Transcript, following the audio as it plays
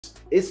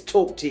is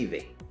Talk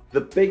TV.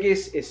 The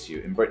biggest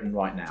issue in Britain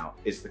right now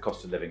is the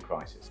cost of living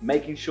crisis,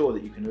 making sure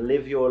that you can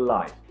live your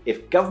life.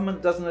 If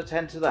government doesn't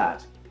attend to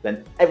that,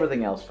 then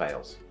everything else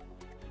fails.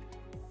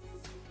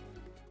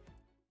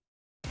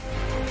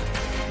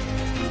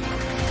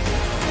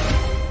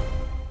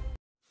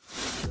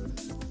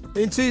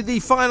 Into the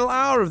final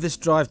hour of this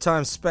Drive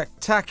Time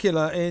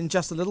Spectacular. In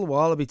just a little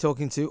while, I'll be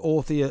talking to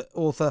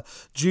author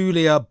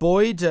Julia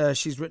Boyd.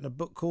 She's written a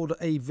book called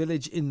A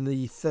Village in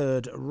the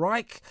Third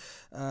Reich.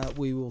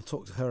 We will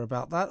talk to her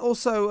about that.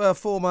 Also,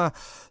 former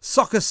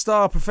soccer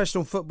star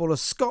professional footballer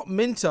Scott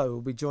Minto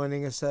will be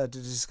joining us to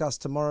discuss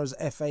tomorrow's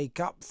FA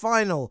Cup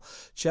final,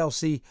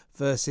 Chelsea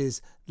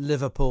versus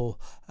Liverpool.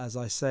 As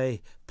I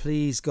say,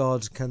 please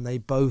God, can they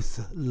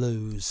both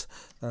lose?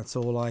 That's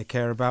all I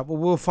care about. But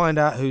we'll find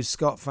out who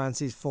Scott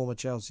fancies, former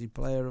Chelsea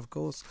player, of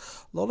course.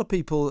 A lot of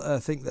people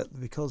think that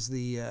because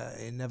the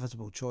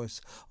inevitable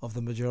choice of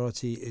the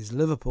majority is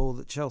Liverpool,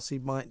 that Chelsea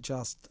might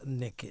just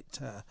nick it.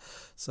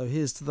 So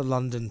here's to the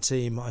London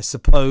team, I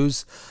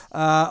suppose.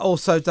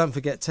 Also, don't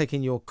forget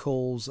taking your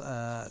calls.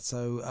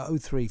 So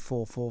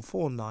 0344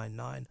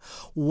 499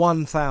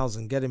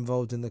 1000. Get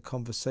involved in the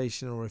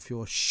conversation, or if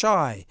you're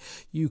shy,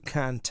 you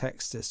can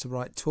text us to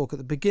write talk at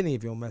the beginning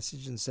of your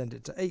message and send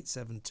it to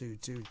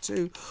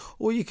 87222,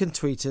 or you can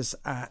tweet us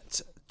at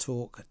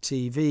Talk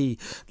TV.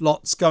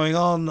 Lots going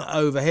on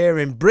over here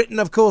in Britain,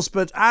 of course,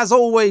 but as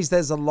always,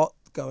 there's a lot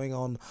going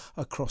on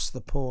across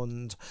the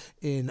pond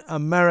in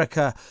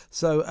America.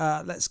 So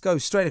let's go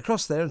straight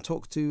across there and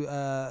talk to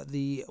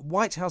the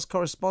White House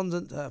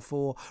correspondent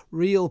for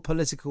Real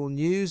Political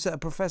News,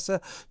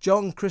 Professor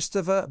John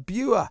Christopher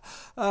Buer.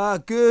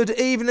 Good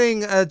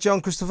evening,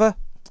 John Christopher.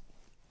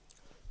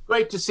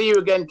 Great to see you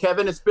again,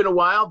 Kevin. It's been a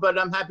while, but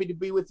I'm happy to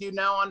be with you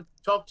now on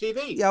Talk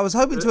TV. Yeah, I was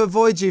hoping to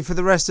avoid you for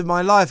the rest of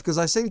my life, because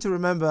I seem to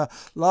remember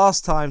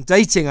last time,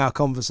 dating our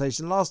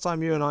conversation, last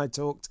time you and I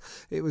talked,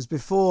 it was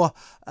before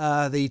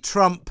the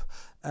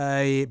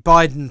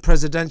Trump-Biden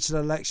presidential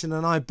election,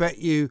 and I bet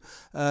you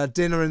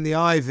dinner in the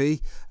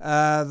Ivy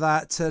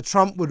that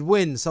Trump would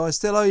win. So I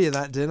still owe you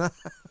that dinner.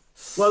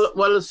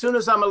 Well, as soon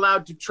as I'm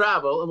allowed to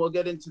travel, and we'll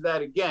get into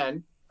that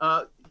again,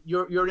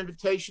 your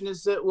invitation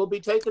is will be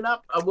taken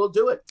up. We'll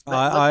do it.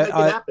 Let's make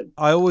it happen.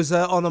 I always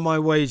honour my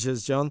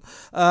wagers, John.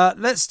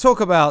 Let's talk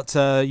about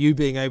you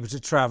being able to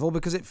travel,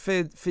 because it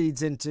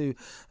feeds into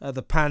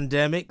the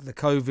pandemic, the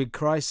COVID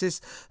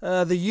crisis.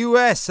 The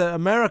US,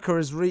 America,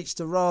 has reached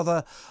a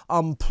rather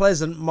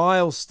unpleasant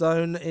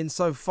milestone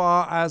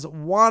insofar as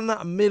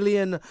 1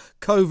 million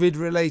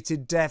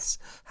COVID-related deaths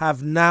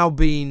have now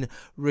been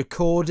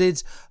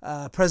recorded.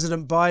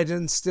 President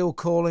Biden still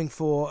calling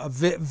for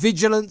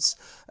vigilance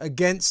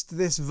against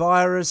this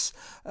virus,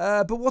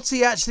 but what's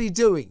he actually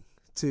doing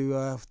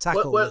to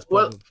tackle this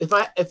problem?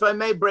 Well, if I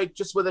may break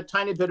just with a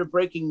tiny bit of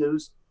breaking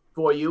news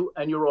for you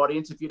and your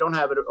audience, if you don't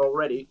have it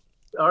already,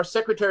 our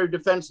Secretary of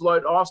Defense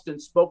Lloyd Austin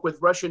spoke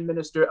with Russian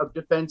Minister of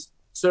Defense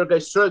Sergei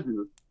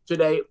Shoigu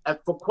today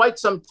for quite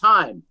some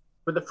time,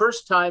 for the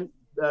first time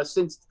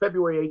since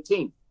February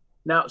 18th.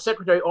 Now,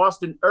 Secretary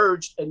Austin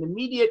urged an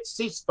immediate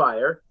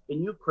ceasefire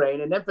in Ukraine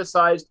and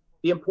emphasized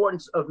the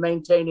importance of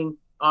maintaining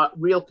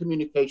real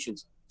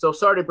communications. So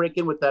sorry to break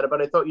in with that,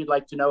 but I thought you'd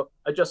like to know.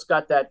 I just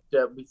got that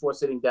before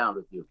sitting down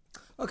with you.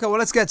 Okay, well,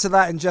 let's get to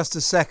that in just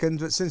a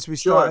second. But since we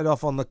started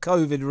off on the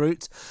COVID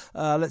route,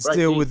 let's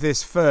deal with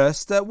this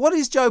first. What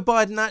is Joe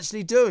Biden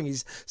actually doing?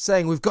 He's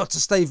saying we've got to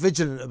stay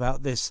vigilant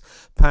about this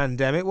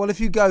pandemic. Well, if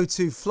you go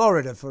to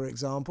Florida, for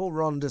example,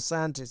 Ron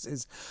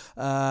DeSantis'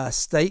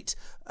 state,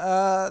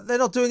 they're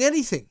not doing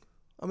anything.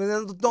 I mean,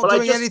 they're not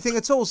doing anything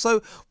at all.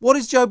 So what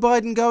is Joe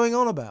Biden going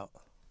on about?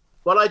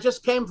 Well, I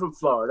just came from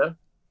Florida.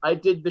 I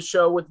did the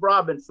show with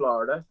Rob in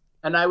Florida,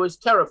 and I was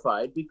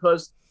terrified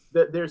because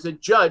there's a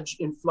judge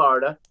in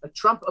Florida, a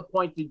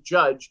Trump-appointed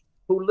judge,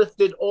 who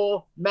lifted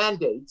all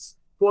mandates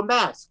for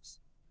masks.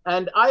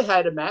 And I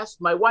had a mask,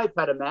 my wife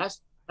had a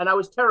mask, and I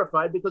was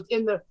terrified because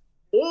even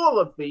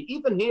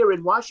here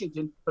in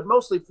Washington, but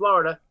mostly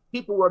Florida,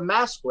 people were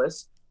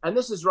maskless. And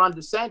this is Ron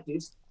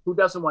DeSantis, who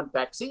doesn't want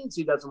vaccines,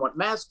 he doesn't want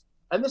masks,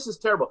 and this is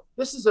terrible.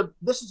 This is a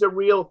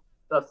real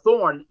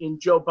thorn in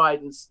Joe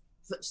Biden's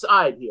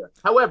side here.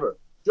 However,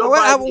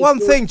 one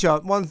thing,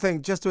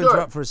 just to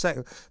interrupt for a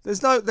second.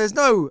 There's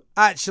no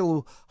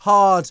actual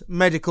hard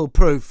medical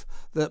proof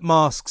that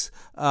masks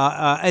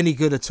are any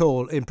good at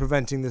all in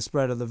preventing the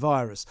spread of the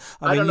virus.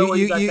 I mean,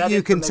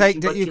 you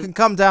can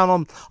come down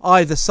on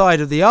either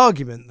side of the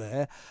argument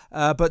there,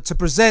 but to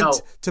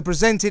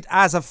present it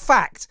as a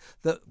fact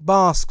that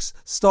masks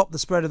stop the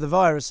spread of the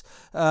virus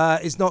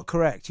is not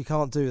correct. You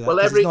can't do that. Well,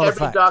 every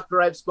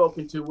doctor I've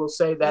spoken to will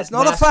say that it's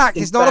not a fact.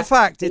 It's not a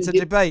fact. It's a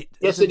debate.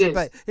 Yes, it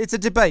is. It's a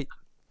debate.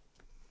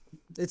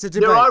 It's a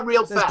debate. There are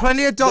real facts. There's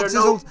plenty of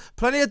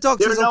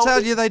doctors will tell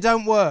you they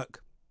don't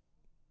work.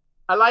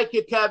 I like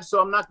you, Kev,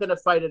 so I'm not going to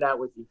fight it out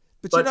with you.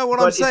 But you know what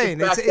I'm saying?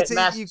 You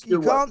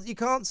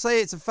can't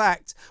say it's a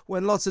fact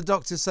when lots of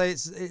doctors say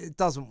it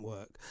doesn't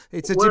work.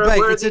 It's a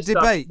debate. It's a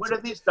debate. What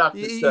are these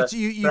doctors?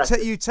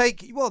 You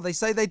take. Well, they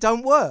say they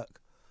don't work.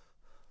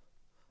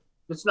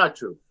 It's not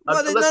true.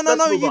 Well,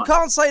 no. You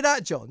can't say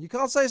that, John. You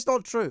can't say it's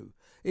not true.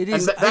 It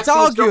is.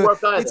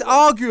 It's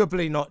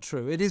arguably not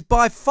true. It is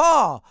by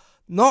far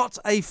not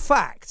a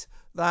fact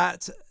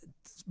that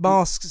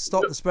masks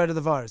stop the spread of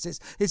the virus.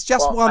 It's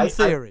just one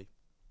theory.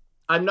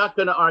 I'm not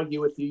going to argue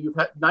with you. You've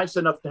been nice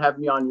enough to have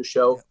me on your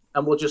show,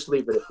 and we'll just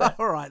leave it at that.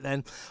 All right,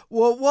 then.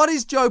 Well, what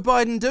is Joe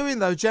Biden doing,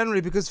 though,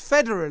 generally? Because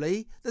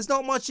federally, there's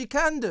not much he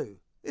can do,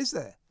 is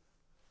there?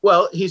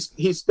 Well, he's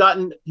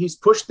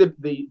pushed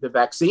the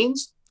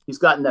vaccines. He's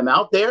gotten them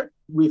out there.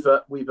 We've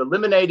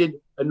eliminated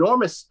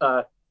enormous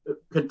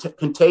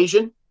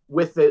contagion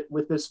with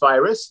this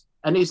virus,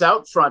 and he's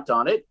out front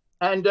on it.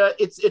 And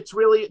it's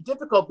really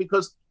difficult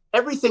because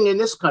everything in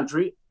this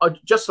country,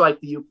 just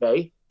like the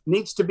UK,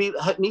 needs to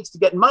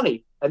get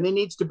money, and they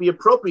needs to be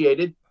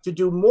appropriated to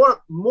do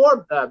more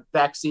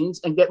vaccines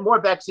and get more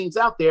vaccines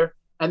out there.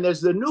 And there's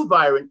the new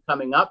variant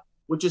coming up,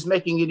 which is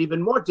making it even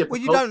more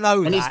difficult. Well, you don't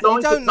know and that. He's going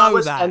you don't to know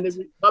that. And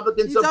the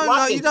Republicans are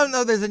blocking. You don't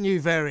know there's a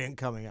new variant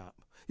coming up.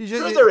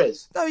 Sure there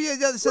is. No,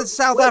 it's a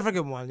South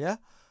African one, yeah?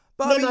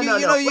 But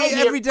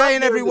every day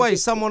and every way,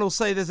 someone will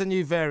say there's a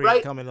new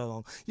variant coming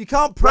along. You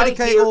can't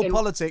predicate all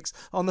politics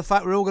on the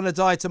fact we're all going to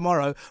die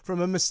tomorrow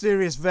from a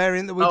mysterious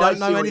variant that we don't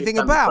know anything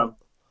about.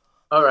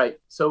 All right.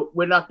 So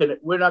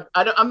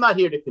I'm not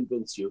here to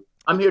convince you.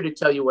 I'm here to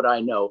tell you what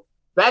I know.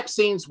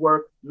 Vaccines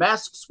work.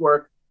 Masks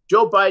work.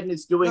 Joe Biden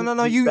is doing.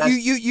 No.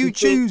 You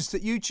choose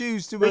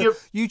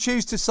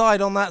to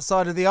side on that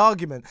side of the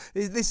argument.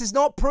 This is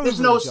not proven.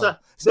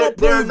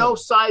 There are no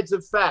sides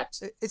of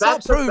facts.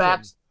 Facts are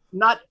facts,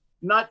 not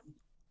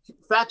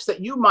facts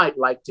that you might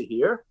like to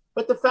hear.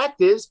 But the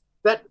fact is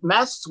that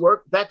masks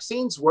work,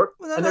 vaccines work,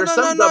 and there are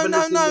some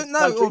governors in this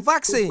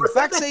country Well,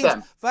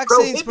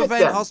 vaccines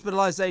prevent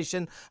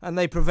hospitalization and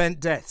they prevent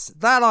deaths.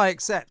 That I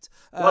accept.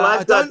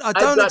 I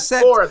don't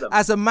accept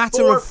as a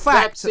matter of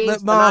fact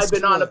that masks work. I've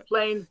been on a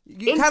plane.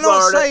 You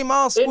cannot say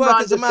masks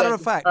work as a matter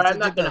of fact. I'm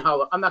not going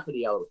to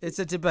yell. It's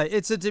a debate.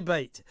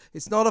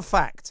 It's not a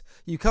fact.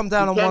 You come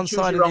down on one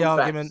side of the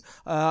argument.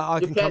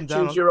 I can come down. You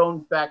can't choose your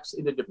own facts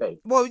in a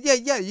debate. Well,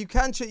 yeah, you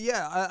can.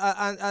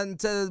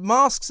 And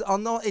masks are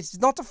not. It's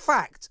not a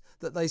fact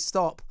that they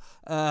stop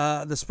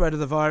the spread of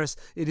the virus.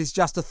 It is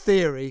just a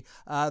theory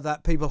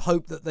that people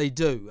hope that they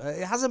do.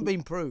 It hasn't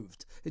been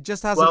proved. It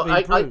just hasn't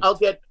been proved.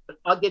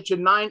 I'll get you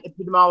 9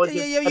 epidemiologists.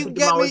 Yeah, you can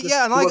get me.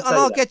 Yeah, and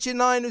I'll get you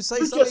 9 who say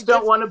something. You just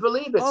don't want to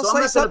believe it. I'll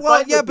say something.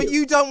 Well, yeah, but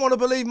you don't want to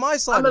believe my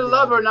side. I'm a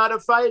lover, not a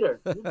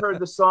fighter. You've heard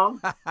the song,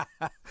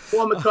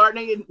 Paul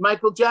McCartney and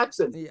Michael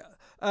Jackson. Yeah.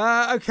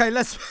 Okay,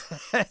 let's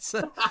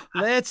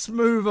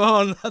move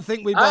on. I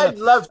think we. I'd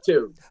love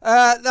to.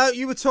 No,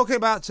 you were talking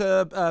about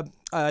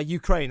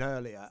Ukraine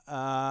earlier.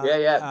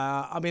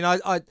 I mean,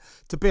 I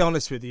to be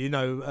honest with you,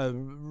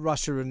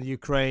 Russia and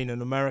Ukraine and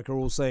America are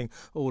all saying,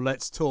 "Oh,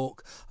 let's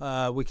talk."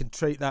 We can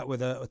take that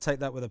with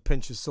a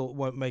pinch of salt.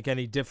 Won't make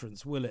any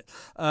difference, will it?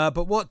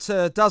 But what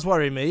does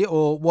worry me,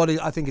 or what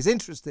I think is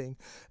interesting,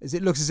 is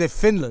it looks as if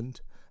Finland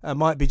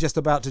might be just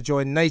about to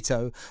join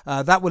NATO.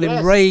 That will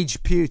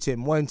enrage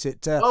Putin, won't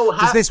it?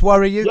 Does this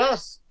worry you?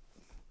 Yes,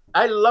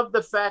 I love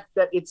the fact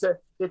that it's a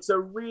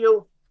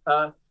real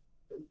a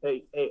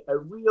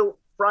real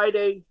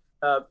Friday,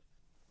 13th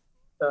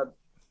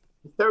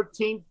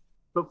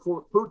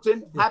for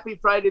Putin. Happy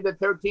Friday the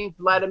 13th,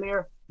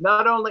 Vladimir.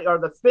 Not only are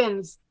the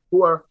Finns,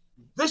 who are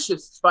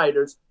vicious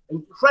fighters,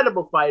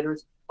 incredible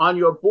fighters, on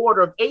your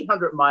border of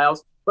 800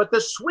 miles, but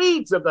the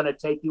Swedes are going to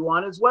take you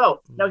on as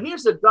well. Now,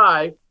 here's a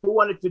guy who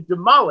wanted to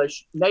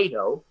demolish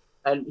NATO,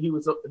 and he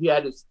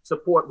had his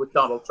support with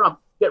Donald Trump,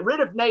 get rid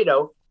of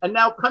NATO, and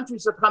now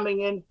countries are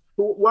coming in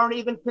who weren't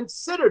even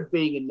considered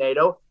being in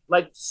NATO,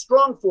 like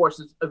strong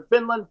forces of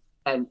Finland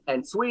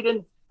and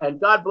Sweden, and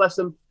God bless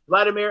them.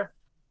 Vladimir,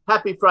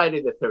 happy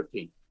Friday the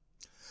 13th.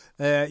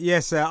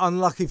 Yes,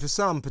 unlucky for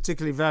some,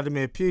 particularly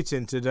Vladimir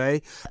Putin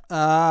today.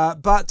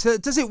 But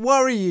does it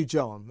worry you,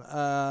 John,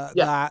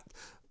 that...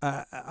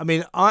 I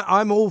mean,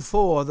 I'm all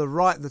for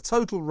the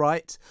total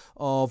right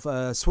of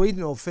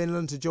Sweden or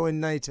Finland to join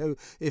NATO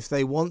if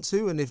they want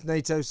to, and if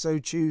NATO so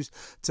choose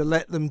to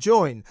let them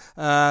join.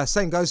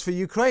 Same goes for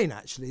Ukraine.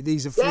 Actually,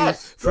 these are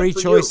free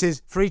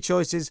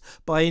choices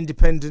by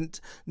independent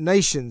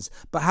nations.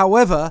 But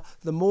however,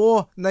 the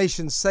more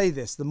nations say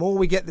this, the more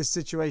we get this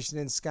situation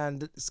in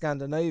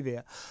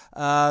Scandinavia,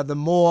 the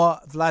more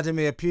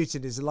Vladimir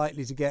Putin is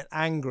likely to get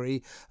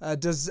angry.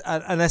 Does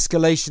an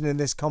escalation in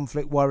this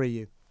conflict worry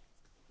you?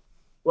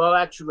 Well,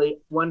 actually,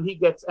 when he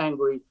gets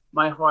angry,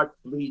 my heart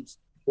bleeds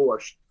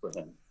borscht for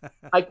him.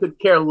 I could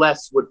care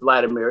less what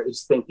Vladimir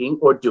is thinking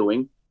or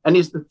doing. And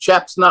the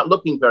chap's not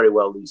looking very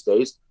well these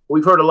days.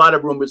 We've heard a lot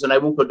of rumors, and I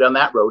won't go down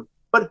that road.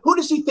 But who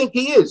does he think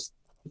he is?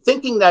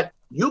 Thinking that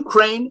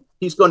Ukraine,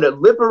 he's going to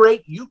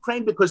liberate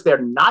Ukraine because they're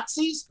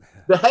Nazis?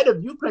 The head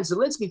of Ukraine,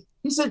 Zelensky,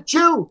 he's a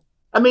Jew.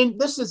 I mean,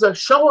 this is a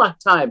Shoah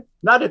time,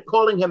 not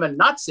calling him a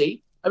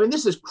Nazi. I mean,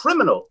 this is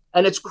criminal,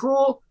 and it's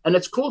cruel, and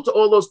it's cruel to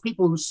all those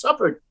people who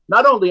suffered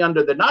not only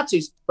under the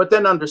Nazis but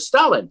then under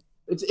Stalin.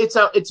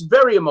 It's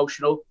very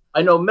emotional.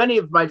 I know many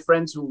of my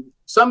friends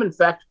some in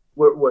fact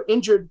were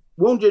injured,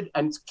 wounded,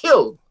 and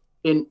killed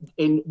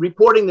in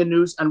reporting the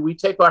news, and we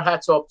take our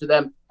hats off to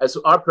them, as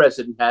our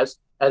president has,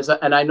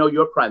 and I know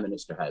your prime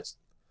minister has.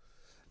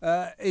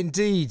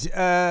 Indeed.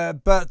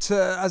 But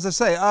as I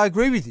say, I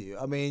agree with you.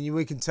 I mean,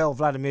 we can tell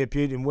Vladimir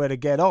Putin where to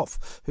get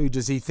off. Who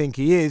does he think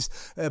he is?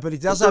 But he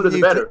does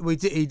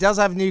he does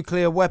have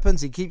nuclear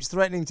weapons. He keeps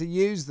threatening to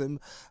use them.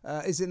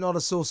 Is it not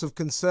a source of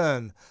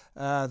concern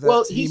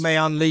that he may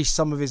unleash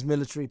some of his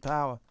military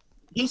power?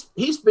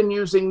 He's been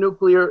using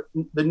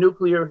the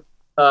nuclear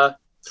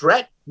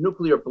threat,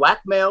 nuclear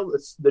blackmail,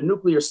 the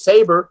nuclear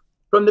saber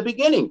from the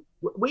beginning.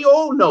 We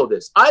all know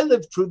this. I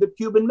lived through the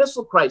Cuban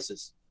Missile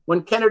Crisis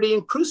when Kennedy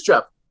and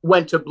Khrushchev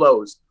went to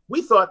blows.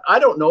 We thought, I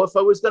don't know if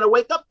I was going to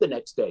wake up the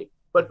next day.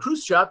 But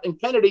Khrushchev and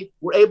Kennedy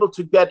were able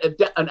to get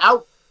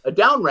a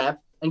down ramp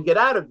and get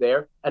out of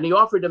there. And he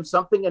offered him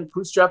something, and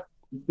Khrushchev,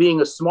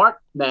 being a smart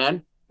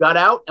man, got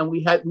out, and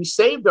we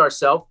saved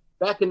ourselves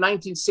back in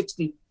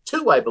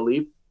 1962, I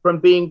believe, from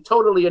being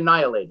totally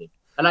annihilated.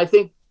 And I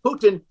think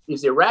Putin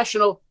is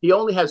irrational. He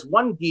only has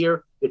one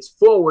gear. It's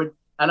forward.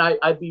 And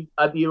I'd be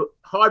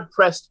hard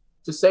pressed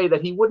to say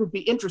that he wouldn't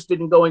be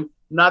interested in going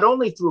not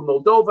only through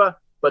Moldova,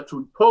 but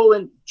through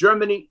Poland,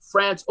 Germany,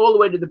 France, all the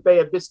way to the Bay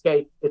of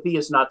Biscay if he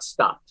is not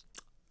stopped.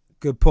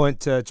 Good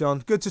point,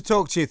 John. Good to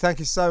talk to you. Thank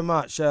you so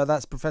much.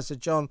 That's Professor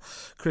John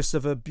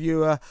Christopher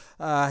Buer.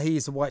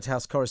 He's the White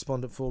House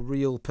correspondent for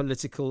Real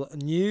Political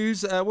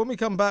News. When we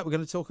come back, we're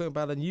going to talk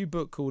about a new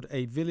book called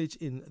A Village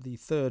in the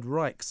Third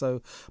Reich.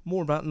 So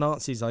more about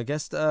Nazis, I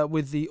guess,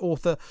 with the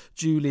author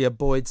Julia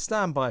Boyd.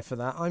 Stand by for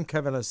that. I'm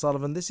Kevin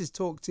O'Sullivan. This is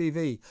Talk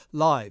TV,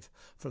 live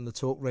from the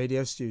Talk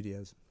Radio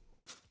studios.